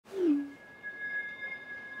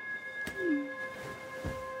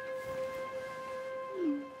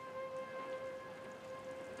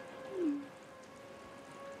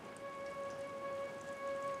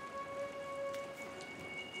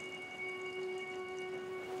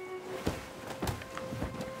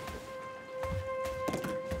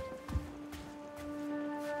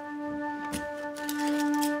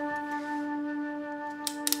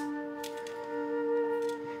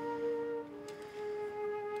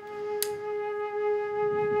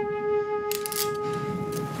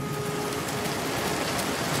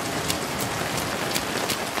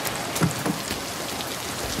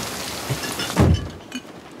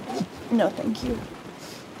No, thank you.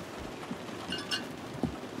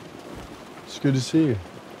 It's good to see you.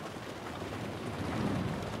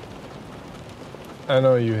 I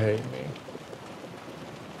know you hate me.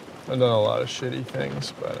 I've done a lot of shitty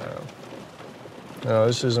things, but no,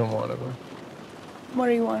 this isn't one of them. What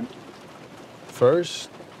do you want?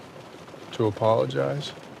 First, to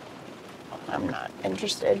apologize. I'm not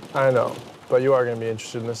interested. I know, but you are going to be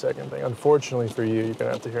interested in the second thing. Unfortunately for you, you're going to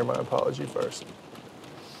have to hear my apology first.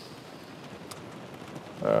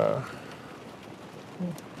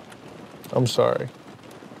 I'm sorry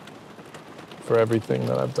for everything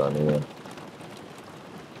that I've done to you.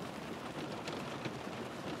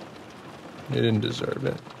 You didn't deserve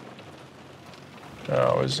it.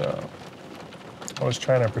 I was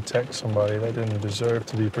trying to protect somebody that didn't deserve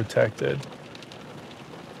to be protected.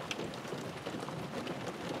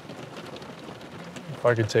 If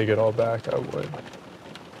I could take it all back, I would.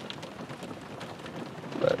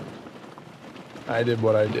 But I did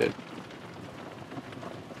what I did.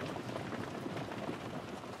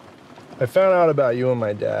 I found out about you and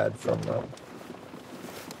my dad from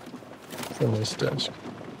this desk.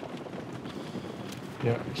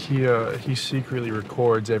 Yeah, he secretly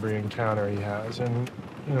records every encounter he has, and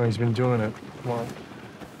you know he's been doing it well,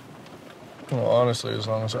 honestly, as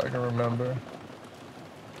long as I can remember.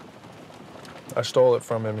 I stole it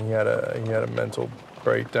from him. He had a mental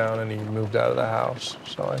breakdown, and he moved out of the house.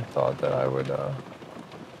 So I thought that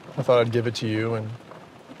I thought I'd give it to you, and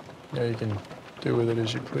you can do with it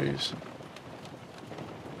as you please.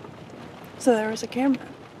 So there was a camera?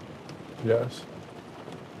 Yes.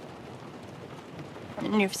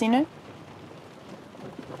 And you've seen it?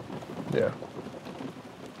 Yeah.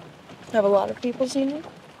 Have a lot of people seen it?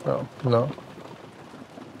 No. No.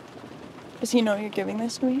 Does he know you're giving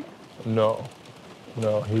this to me? No.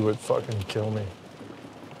 No, he would fucking kill me.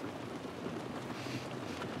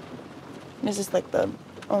 Is this like the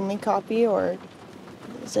only copy, or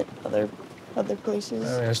is it other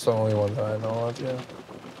places? I mean, it's the only one that I know of, yeah.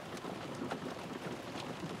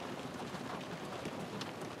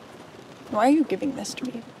 Why are you giving this to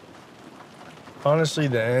me? Honestly,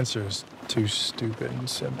 the answer is too stupid and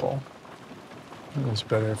simple. It's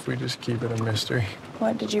better if we just keep it a mystery.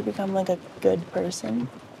 What, did you become like a good person?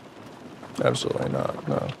 Absolutely not,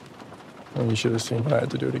 no. And you should have seen what I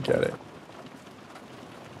had to do to get it.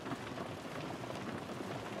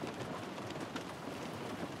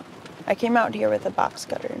 I came out here with a box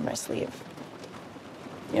cutter in my sleeve.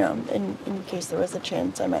 You know, in case there was a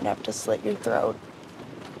chance I might have to slit your throat.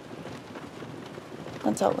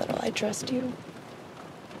 That's how little I trust you.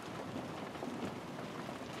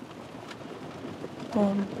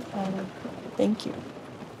 Thank you.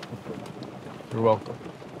 You're welcome.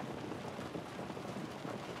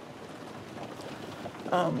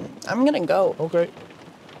 I'm gonna go. Okay.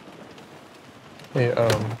 Hey,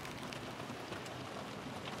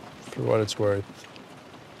 for what it's worth,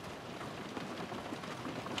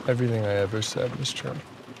 everything I ever said was true.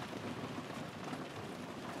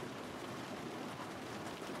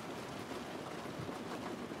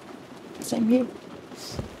 Same here.